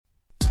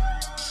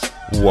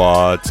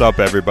What's up,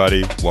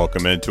 everybody?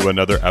 Welcome into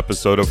another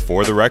episode of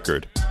For the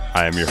Record.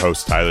 I am your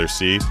host, Tyler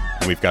C.,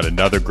 and we've got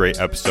another great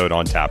episode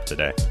on tap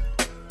today.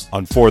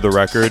 On For the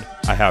Record,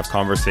 I have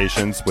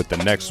conversations with the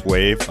next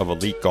wave of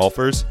elite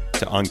golfers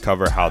to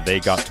uncover how they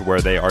got to where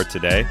they are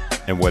today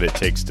and what it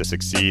takes to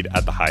succeed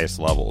at the highest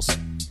levels.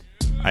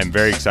 I'm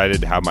very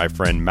excited to have my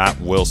friend Matt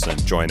Wilson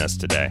join us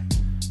today.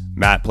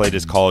 Matt played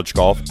his college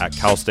golf at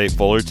Cal State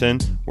Fullerton,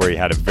 where he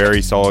had a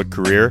very solid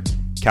career,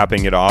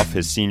 capping it off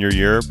his senior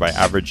year by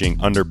averaging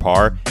under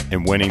par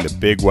and winning the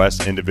Big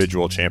West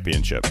Individual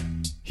Championship.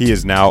 He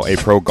is now a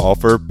pro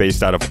golfer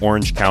based out of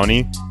Orange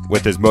County,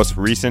 with his most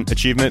recent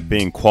achievement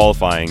being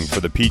qualifying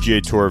for the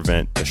PGA Tour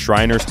event, the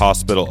Shriners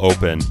Hospital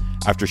Open,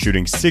 after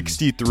shooting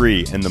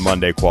 63 in the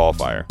Monday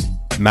qualifier.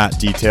 Matt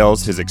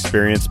details his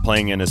experience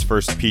playing in his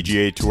first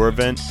PGA Tour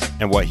event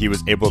and what he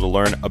was able to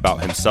learn about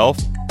himself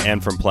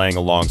and from playing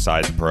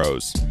alongside the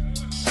pros.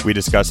 We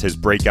discuss his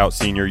breakout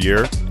senior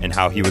year and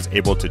how he was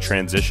able to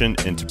transition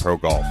into pro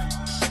golf.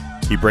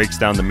 He breaks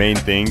down the main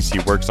things he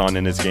works on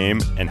in his game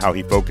and how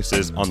he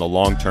focuses on the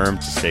long term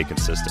to stay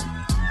consistent.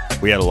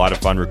 We had a lot of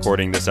fun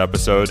recording this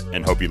episode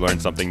and hope you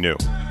learned something new.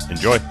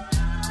 Enjoy.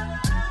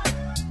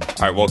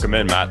 All right, welcome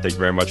in, Matt. Thank you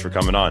very much for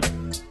coming on.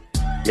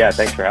 Yeah,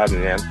 thanks for having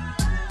me, man.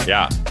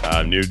 Yeah,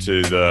 new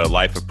to the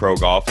life of pro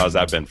golf. How's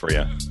that been for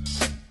you?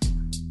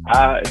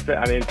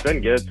 It's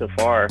been good so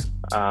far.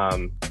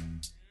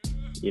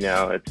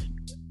 It's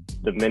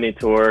the mini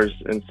tours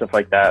and stuff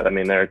like that. I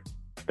mean, they're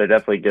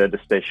definitely good to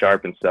stay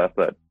sharp and stuff,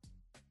 but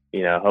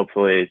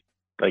hopefully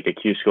like a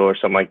Q school or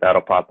something like that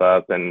will pop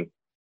up and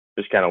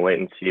just kind of wait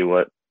and see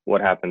what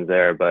happens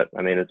there. But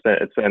I mean, it's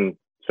been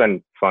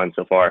fun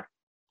so far.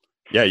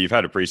 Yeah, you've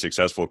had a pretty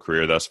successful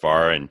career thus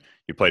far, and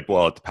you played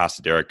well at the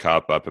Pasadena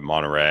Cup up in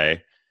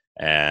Monterey,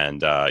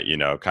 and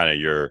kind of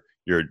your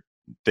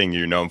thing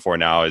you're known for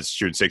now is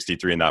shooting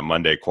 63 in that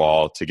Monday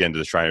qual to get into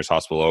the Shriners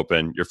Hospital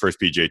Open, your first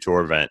PGA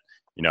Tour event.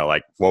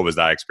 What was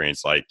that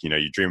experience like?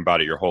 You dream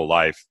about it your whole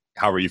life.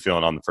 How were you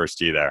feeling on the first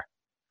tee there?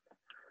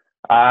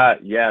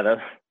 Yeah, that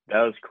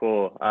was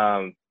cool.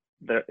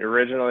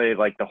 Originally,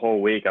 like the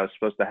whole week, I was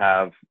supposed to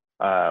have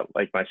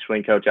my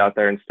swing coach out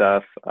there and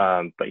stuff,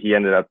 but he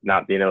ended up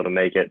not being able to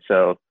make it.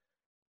 So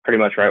pretty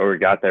much right where we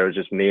got there was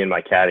just me and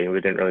my caddy.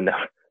 We didn't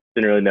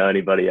really know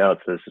anybody else.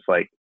 So it's just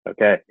like,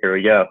 okay, here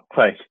we go.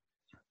 Like,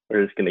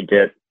 we're just gonna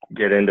get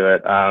into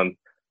it.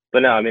 But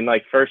no, I mean,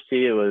 like first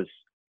tee,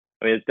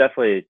 it's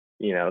definitely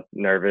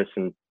nervous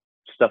and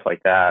stuff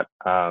like that.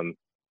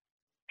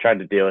 Tried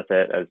to deal with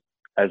it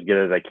as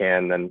good as I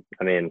can. Then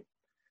I don't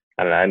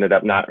know. I ended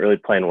up not really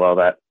playing well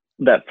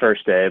that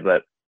first day,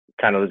 but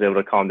kind of was able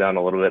to calm down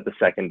a little bit the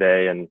second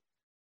day and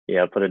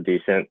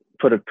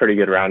put a pretty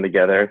good round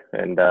together.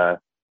 And I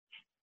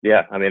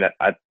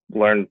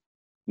learned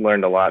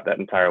a lot that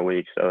entire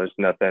week. So there's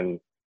nothing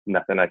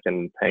I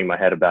can hang my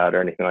head about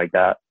or anything like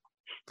that.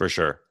 For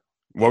sure.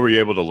 What were you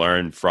able to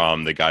learn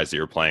from the guys that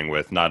you're playing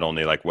with? Not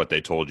only like what they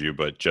told you,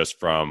 but just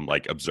from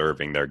like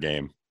observing their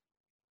game.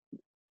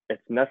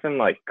 It's nothing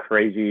like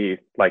crazy.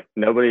 Like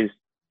nobody's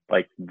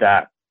like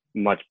that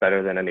much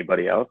better than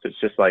anybody else. It's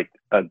just like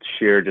a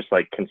sheer just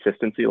like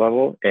consistency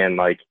level and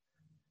like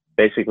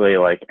basically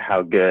like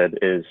how good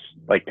is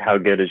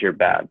your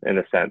bat in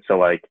a sense. So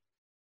like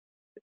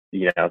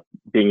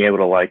being able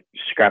to like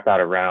scrap out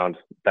a round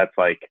that's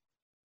like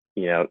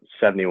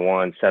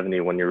 71,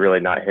 70 when you're really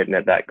not hitting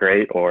it that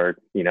great, or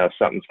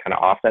something's kind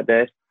of off that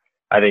day.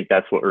 I think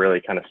that's what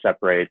really kind of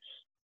separates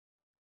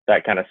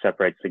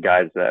the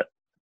guys that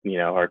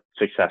are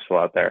successful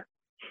out there.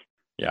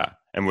 Yeah.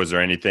 And was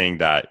there anything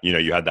that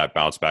you had that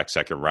bounce back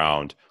second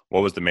round?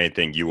 What was the main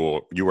thing you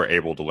were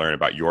able to learn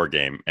about your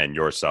game and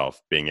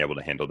yourself being able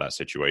to handle that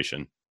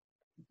situation?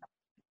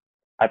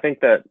 I think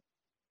that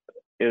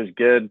it was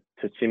good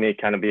to see me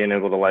kind of being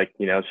able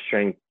to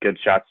string good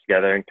shots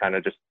together and kind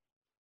of just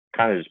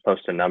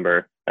post a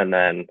number, and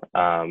then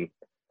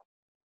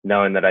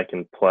knowing that I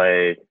can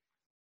play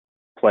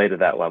to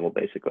that level.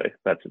 Basically,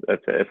 that's it.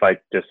 If I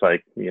just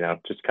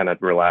just kind of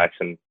relax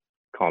and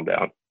calm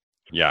down.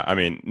 Yeah, I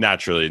mean,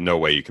 naturally, no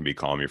way you can be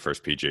calm your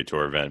first PGA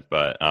Tour event,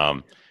 but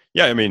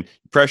yeah, I mean,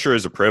 pressure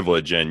is a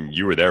privilege, and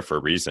you were there for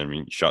a reason. I mean,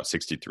 you shot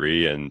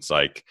 63, and it's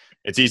like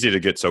it's easy to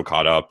get so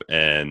caught up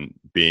in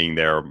being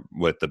there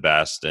with the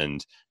best,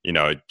 and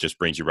it just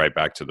brings you right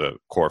back to the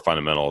core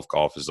fundamental of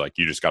golf is like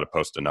you just got to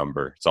post a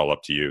number. It's all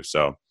up to you.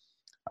 So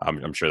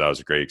I'm sure that was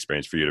a great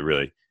experience for you to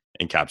really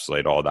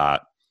encapsulate all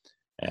that.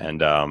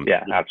 And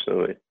yeah,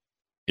 absolutely.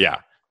 Yeah.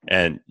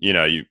 And,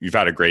 you've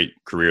had a great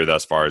career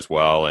thus far as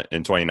well.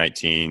 In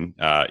 2019,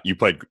 you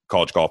played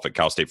college golf at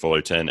Cal State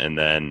Fullerton, and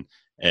then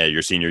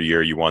your senior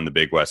year, you won the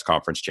Big West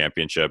Conference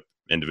Championship,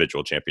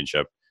 individual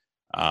championship.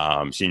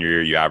 Senior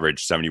year, you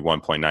averaged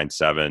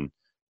 71.97.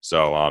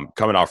 So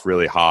coming off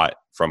really hot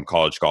from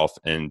college golf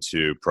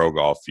into pro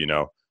golf,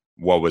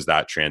 what was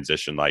that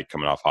transition like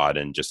coming off hot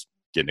and just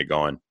getting it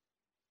going?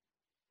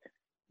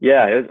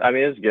 Yeah, it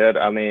was good.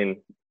 I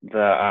mean,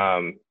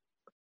 the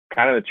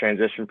kind of the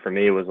transition for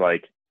me was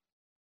like,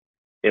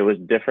 it was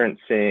different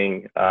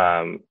seeing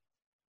kind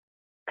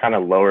kind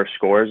of lower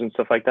scores and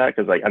stuff like that.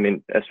 Cause like, I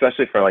mean,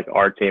 especially for like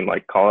our team,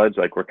 like college,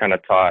 like we're kind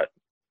of taught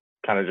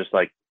kind of just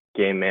like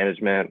game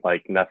management,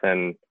 like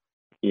nothing,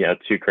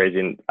 too crazy.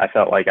 And I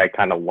felt like I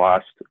kind of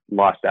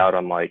lost out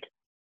on like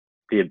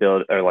the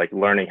ability or like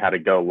learning how to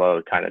go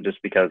low kind of just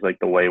because like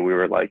the way we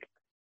were like,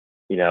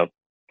 you know,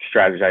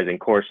 strategizing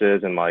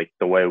courses and like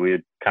the way we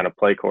would kind of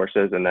play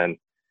courses. And then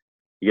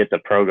you get to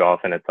pro golf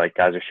and it's like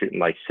guys are shooting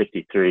like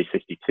 63,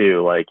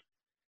 62, like,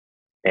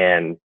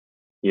 and,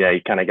 you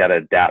kind of got to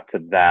adapt to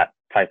that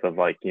type of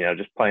like,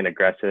 just playing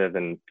aggressive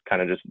and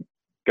kind of just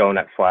going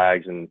at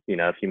flags. And,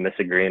 if you miss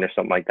a green or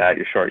something like that,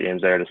 your short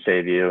game's there to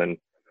save you and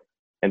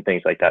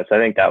things like that. So I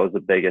think that was the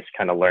biggest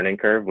kind of learning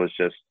curve was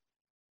just,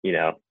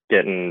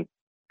 getting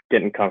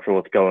comfortable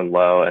with going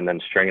low and then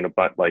stringing a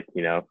bunch like,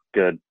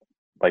 good,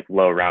 like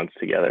low rounds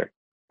together.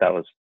 That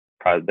was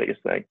probably the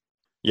biggest thing.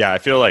 Yeah, I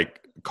feel like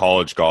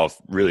college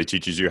golf really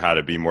teaches you how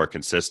to be more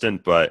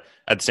consistent, but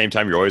at the same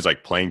time, you're always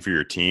like playing for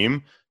your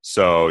team.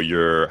 So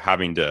you're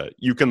having to,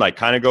 you can like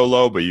kind of go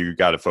low, but you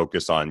got to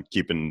focus on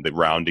keeping the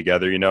round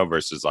together,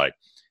 versus like,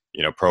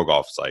 pro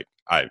golf. It's like,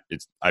 I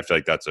feel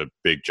like that's a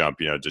big jump,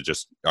 to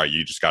just,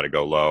 you just got to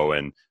go low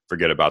and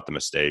forget about the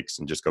mistakes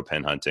and just go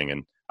pin hunting.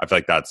 And I feel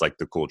like that's like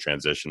the cool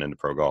transition into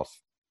pro golf.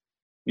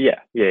 Yeah,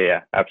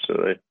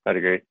 absolutely. I'd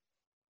agree.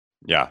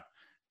 Yeah.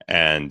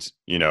 And,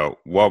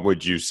 what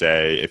would you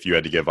say if you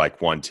had to give like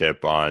one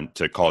tip on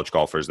to college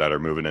golfers that are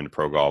moving into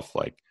pro golf,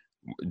 like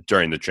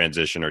during the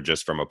transition or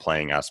just from a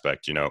playing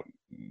aspect,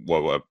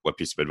 what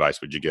piece of advice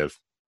would you give?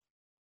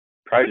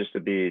 Probably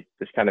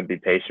just kind of be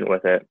patient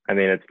with it. I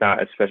mean, it's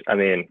not especially, I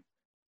mean,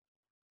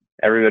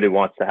 everybody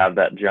wants to have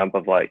that jump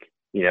of like,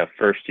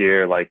 first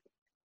year, like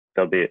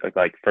they'll be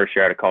like first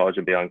year out of college,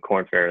 they'll be on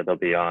Corn Fair, they'll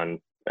be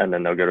on, and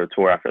then they'll go to a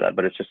tour after that.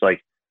 But it's just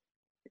like,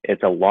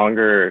 it's a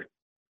longer,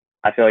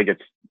 I feel like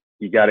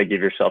you got to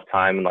give yourself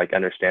time and like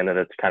understand that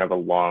it's kind of a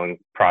long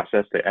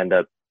process to end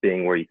up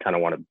being where you kind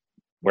of want to,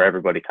 where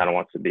everybody kind of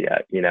wants to be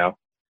at, So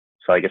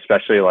like,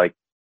 especially like,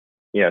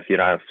 if you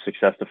don't have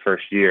success the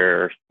first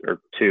year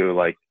or two,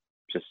 like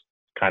just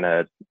kind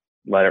of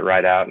let it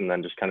ride out and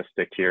then just kind of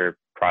stick to your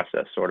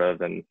process sort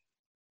of, and,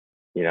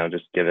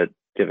 just give it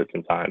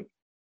some time.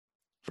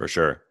 For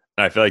sure.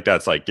 And I feel like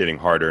that's like getting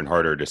harder and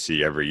harder to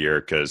see every year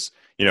because,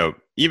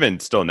 even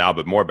still now,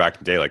 but more back in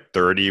the day, like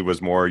 30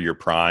 was more your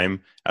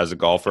prime as a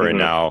golfer. And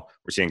now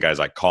we're seeing guys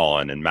like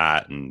Colin and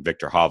Matt and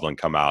Victor Hovland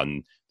come out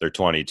and they're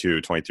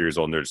 22, 23 years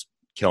old and they're just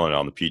killing it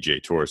on the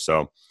PGA Tour.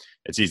 So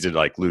it's easy to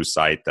like lose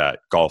sight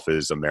that golf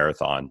is a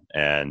marathon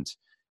and,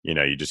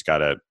 you just got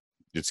to,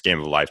 it's a game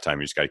of a lifetime.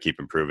 You just got to keep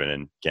improving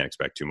and can't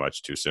expect too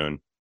much too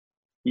soon.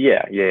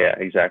 Yeah,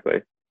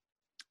 exactly.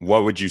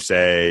 What would you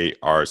say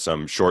are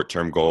some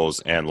short-term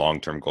goals and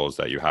long-term goals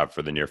that you have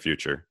for the near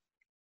future?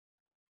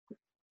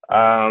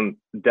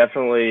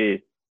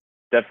 Definitely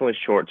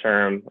short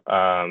term.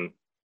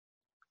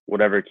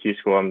 Whatever Q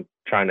school I'm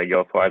trying to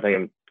go for, I think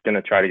I'm going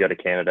to try to go to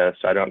Canada.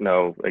 So I don't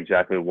know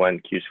exactly when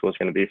Q school is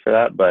going to be for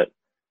that, but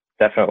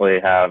definitely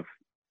have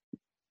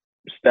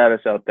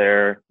status out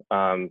there,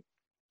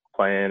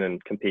 playing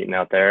and competing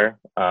out there.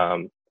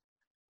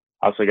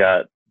 Also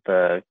got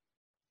the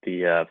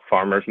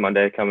Farmers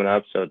Monday coming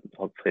up. So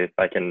hopefully if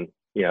I can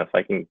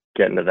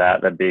get into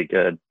that, that'd be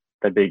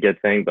a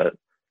good thing. But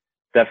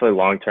definitely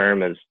long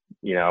term is,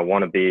 I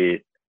want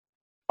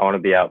to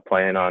be out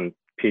playing on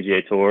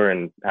PGA Tour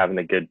and having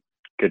a good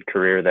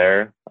career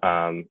there.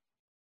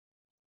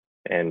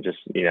 And just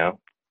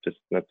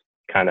that's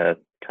kind of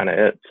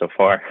it so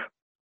far.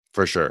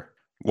 For sure.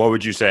 What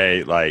would you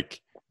say like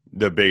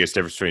the biggest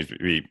difference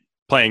between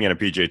playing in a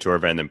PGA Tour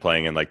event and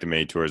playing in like the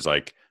main tours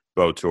like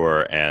Bow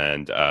Tour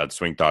and the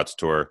Swing Thoughts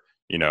Tour?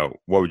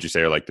 What would you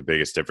say are like the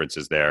biggest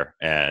differences there?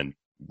 And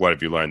what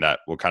have you learned that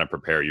will kind of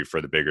prepare you for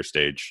the bigger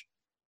stage?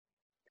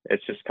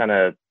 It's just kind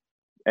of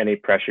any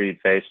pressure you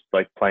face,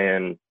 like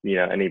playing,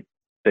 any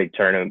big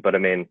tournament. But I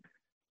mean,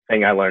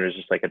 thing I learned is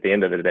just like at the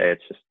end of the day,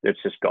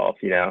 it's just golf,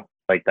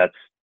 like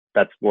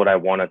that's what I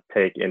want to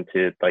take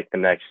into like the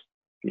next,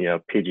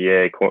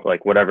 PGA,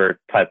 like whatever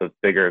type of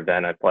bigger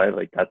event I play.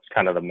 Like that's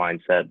kind of the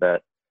mindset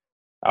that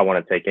I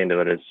want to take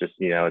into it. It's just,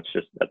 it's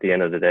just at the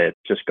end of the day, it's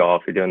just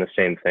golf. You're doing the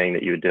same thing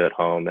that you would do at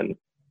home and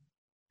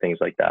things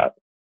like that.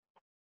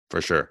 For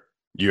sure.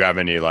 Do you have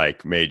any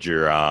like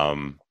major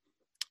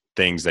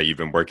things that you've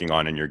been working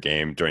on in your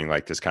game during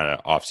like this kind of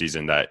off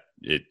season that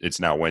it's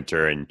now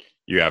winter and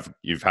you've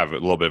a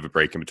little bit of a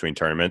break in between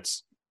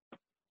tournaments?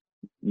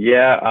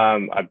 Yeah.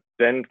 I've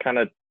been kind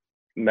of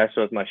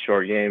messing with my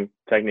short game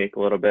technique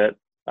a little bit.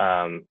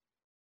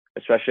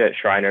 Especially at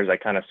Shriners, I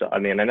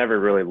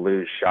never really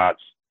lose shots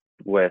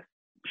with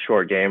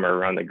short game or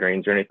around the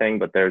greens or anything,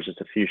 but there's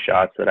just a few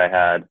shots that I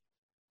had,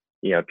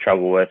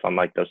 trouble with on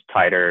like those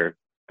tighter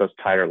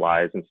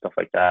lies and stuff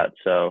like that.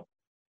 So,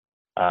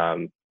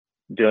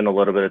 doing a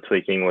little bit of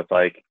tweaking with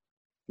like,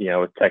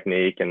 with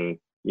technique and,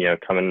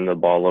 coming into the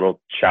ball a little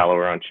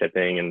shallower on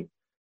chipping and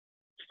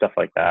stuff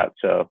like that.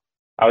 So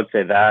I would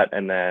say that,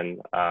 and then,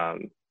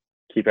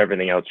 keep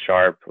everything else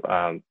sharp.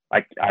 I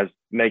was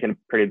making a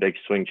pretty big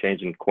swing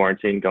change in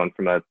quarantine, going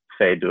from a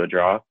fade to a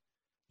draw.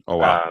 Oh,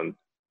 wow.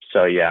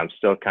 So yeah, I'm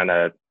still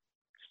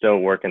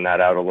working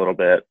that out a little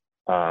bit.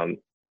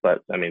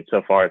 But I mean,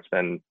 so far it's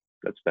been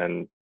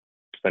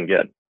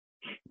good.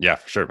 Yeah,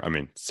 for sure. I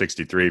mean,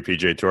 63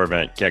 PGA Tour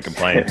event, can't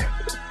complain.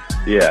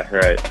 Yeah,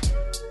 right.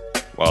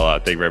 Well,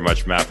 thank you very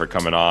much, Matt, for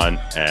coming on.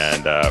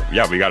 And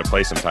yeah, we got to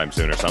play sometime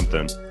soon or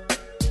something.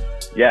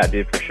 Yeah,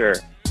 dude, for sure.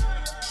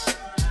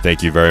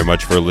 Thank you very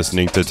much for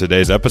listening to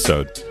today's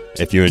episode.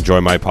 If you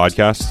enjoy my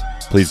podcast,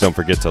 please don't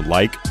forget to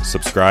like,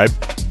 subscribe,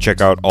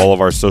 check out all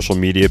of our social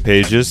media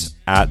pages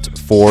at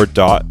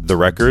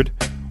for.therecord,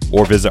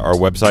 or visit our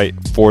website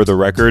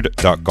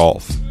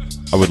fortherecord.golf.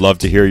 I would love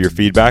to hear your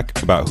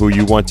feedback about who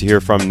you want to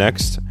hear from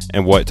next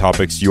and what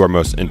topics you are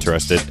most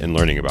interested in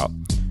learning about.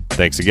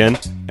 Thanks again,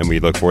 and we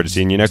look forward to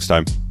seeing you next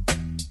time.